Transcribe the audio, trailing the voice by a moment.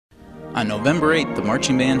On November 8th, the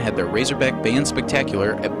marching band had their Razorback Band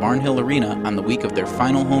Spectacular at Barnhill Arena on the week of their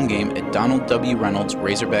final home game at Donald W. Reynolds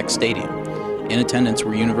Razorback Stadium. In attendance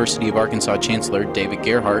were University of Arkansas Chancellor David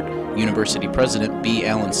Gerhardt, University President B.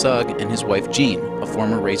 Allen Sugg, and his wife Jean, a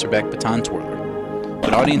former Razorback baton twirler.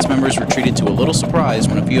 But audience members were treated to a little surprise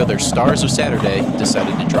when a few other stars of Saturday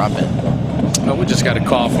decided to drop in. We just got a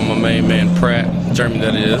call from my main man, Pratt, Jeremy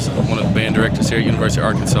that is, one of the band directors here at University of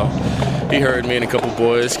Arkansas. He heard me and a couple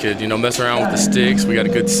boys could, mess around with the sticks. We got a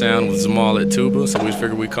good sound with Zamal at tuba, so we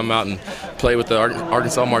figured we'd come out and play with the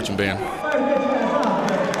Arkansas Marching Band.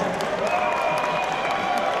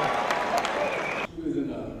 We was in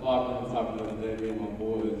the locker room talking the other day, me and my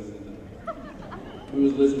boys, and we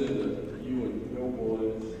was listening to you and your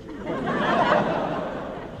boys,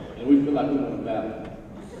 and we feel like we want to battle.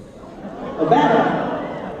 A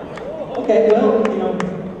battle? Okay, well,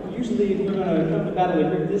 usually if we're going to come to battle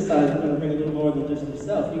with this size, we're going to bring a little more than just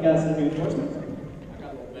yourself. You got some reinforcements? I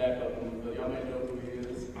got a little backup, but y'all may know who he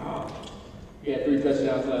is. He had 3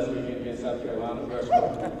 touchdowns last weekend against South Carolina, rushed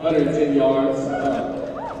 110 yards.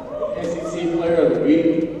 SEC Player of the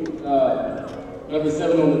Week. Number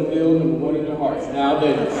 7 on the field, number 1 in their hearts. Now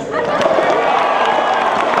Davis.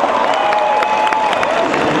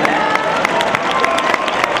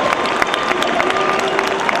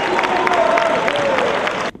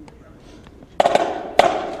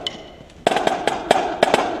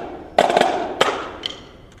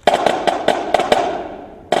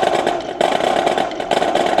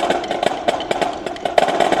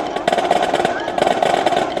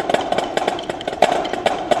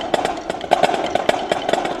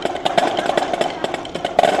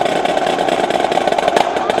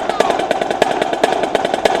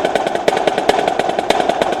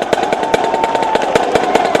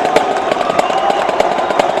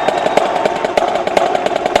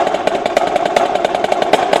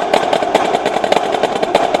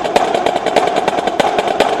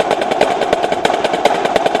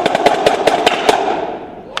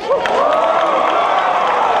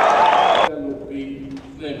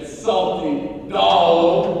 Salty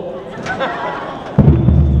dog.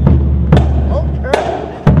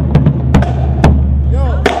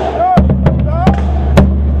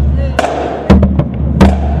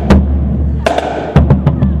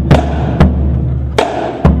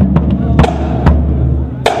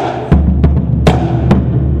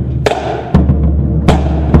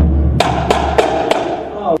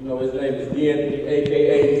 His name is D'Anthony,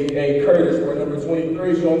 aka D.A. Curtis, for number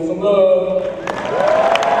 23. Show him some love.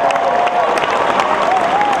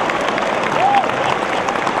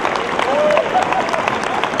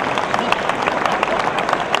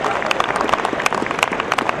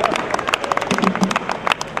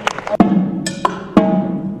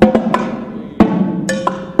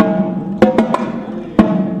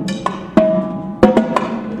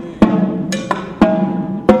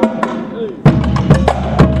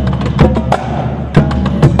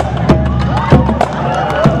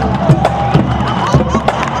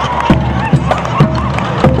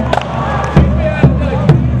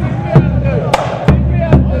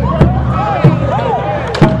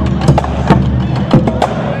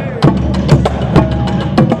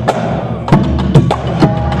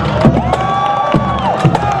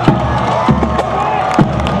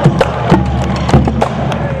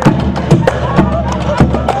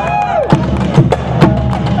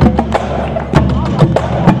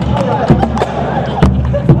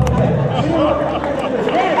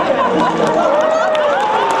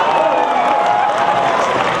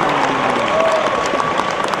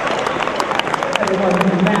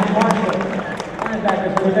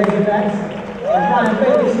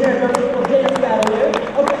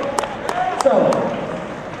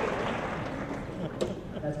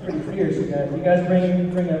 That's pretty fierce, you guys. You guys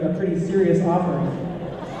bring a pretty serious offering.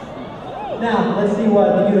 Now, let's see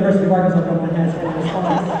what the University of Arkansas government has in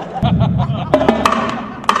response.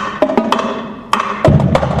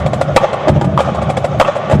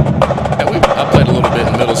 I played a little bit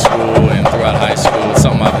in middle school and throughout high school. It's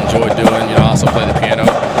something I've enjoyed doing. I also play the piano.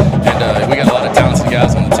 And we got a lot of talented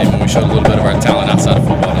guys on the team, and we showed a little bit of our talent outside of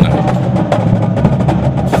football tonight.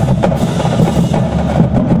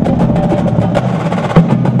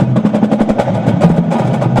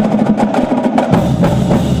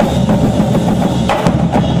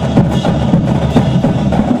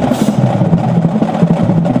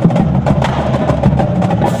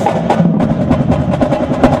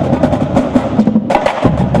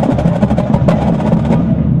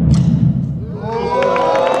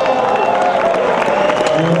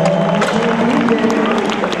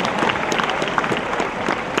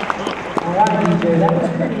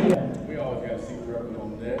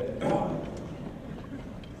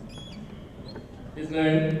 His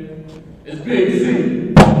name is Big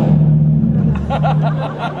Z.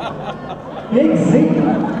 Big Z.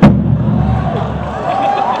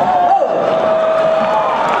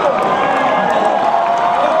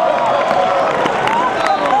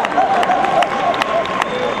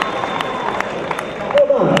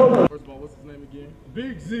 First of all, what's his name again?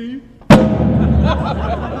 Big Z.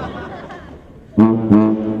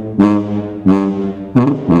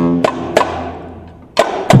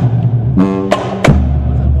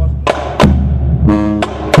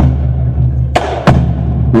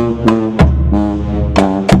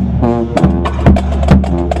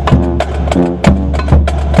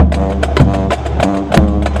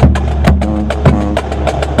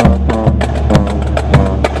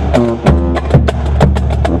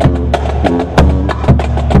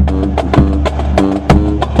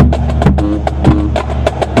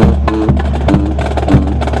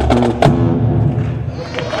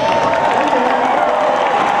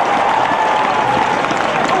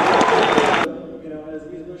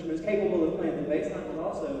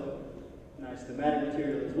 Nice thematic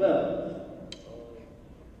material as well.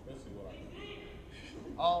 Let's see what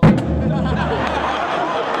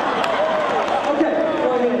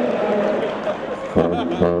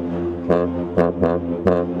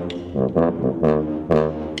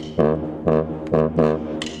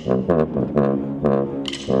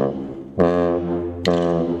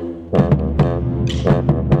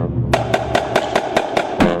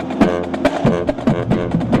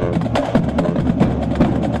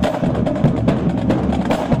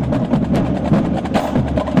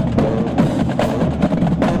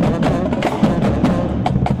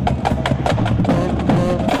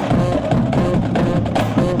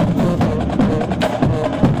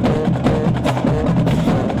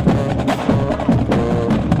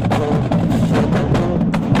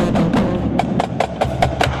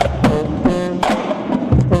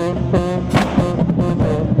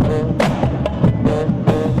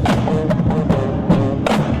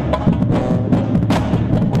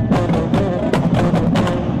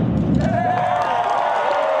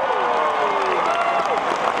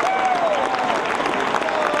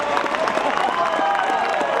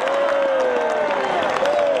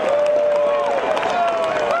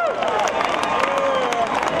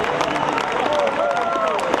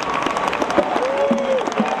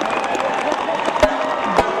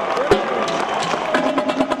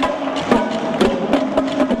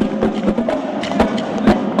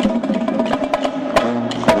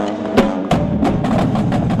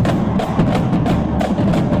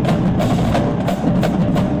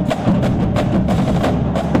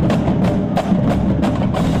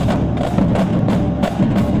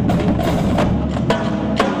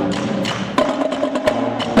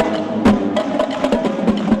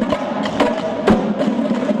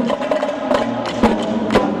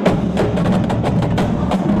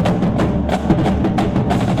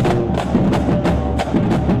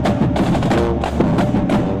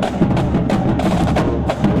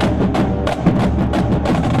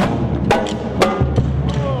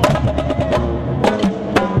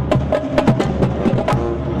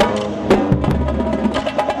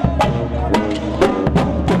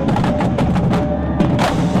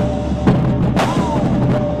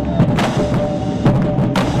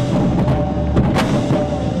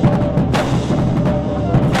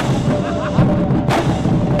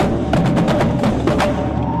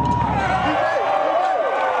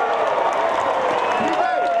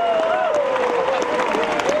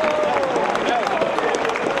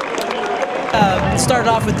Started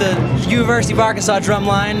off with the University of Arkansas drum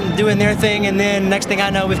line doing their thing, and then next thing I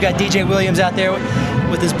know, we've got DJ Williams out there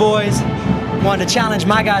with his boys, wanted to challenge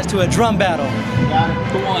my guys to a drum battle.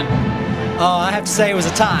 Who won? I have to say it was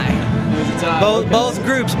a tie. It was a tie.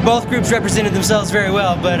 Both groups represented themselves very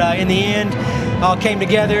well, but in the end, all came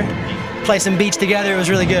together, played some beats together. It was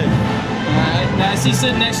really good. Now, I see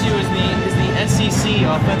sitting next to you is the SEC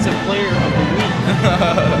Offensive Player of the Week.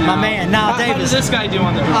 My man, Niall Davis. How does this guy do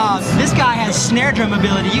on the drums? This guy has snare drum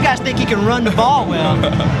ability. You guys think he can run the ball well?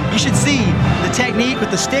 You should see the technique with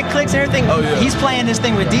the stick clicks and everything. Oh, yeah. He's playing this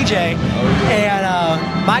thing with DJ,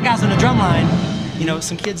 and my guys on the drum line. You know,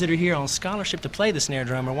 some kids that are here on scholarship to play the snare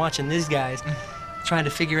drum are watching these guys, trying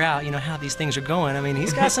to figure out, you know, how these things are going. I mean,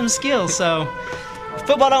 he's got some skills, so. If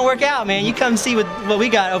football don't work out, man, you come see what we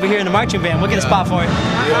got over here in the marching band. We'll get a spot for it.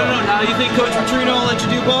 I don't know. Now, you think Coach Petrino will let you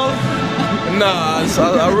do both? Nah,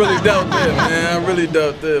 I really doubt that, man. I really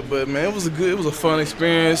doubt that. But man, it was a fun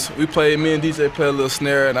experience. Me and DJ played a little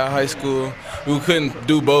snare in our high school. We couldn't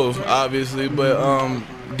do both, obviously, but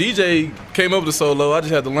DJ came up with the solo. I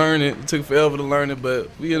just had to learn it. It took forever to learn it, but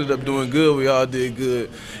we ended up doing good. We all did good,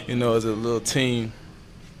 you know, as a little team.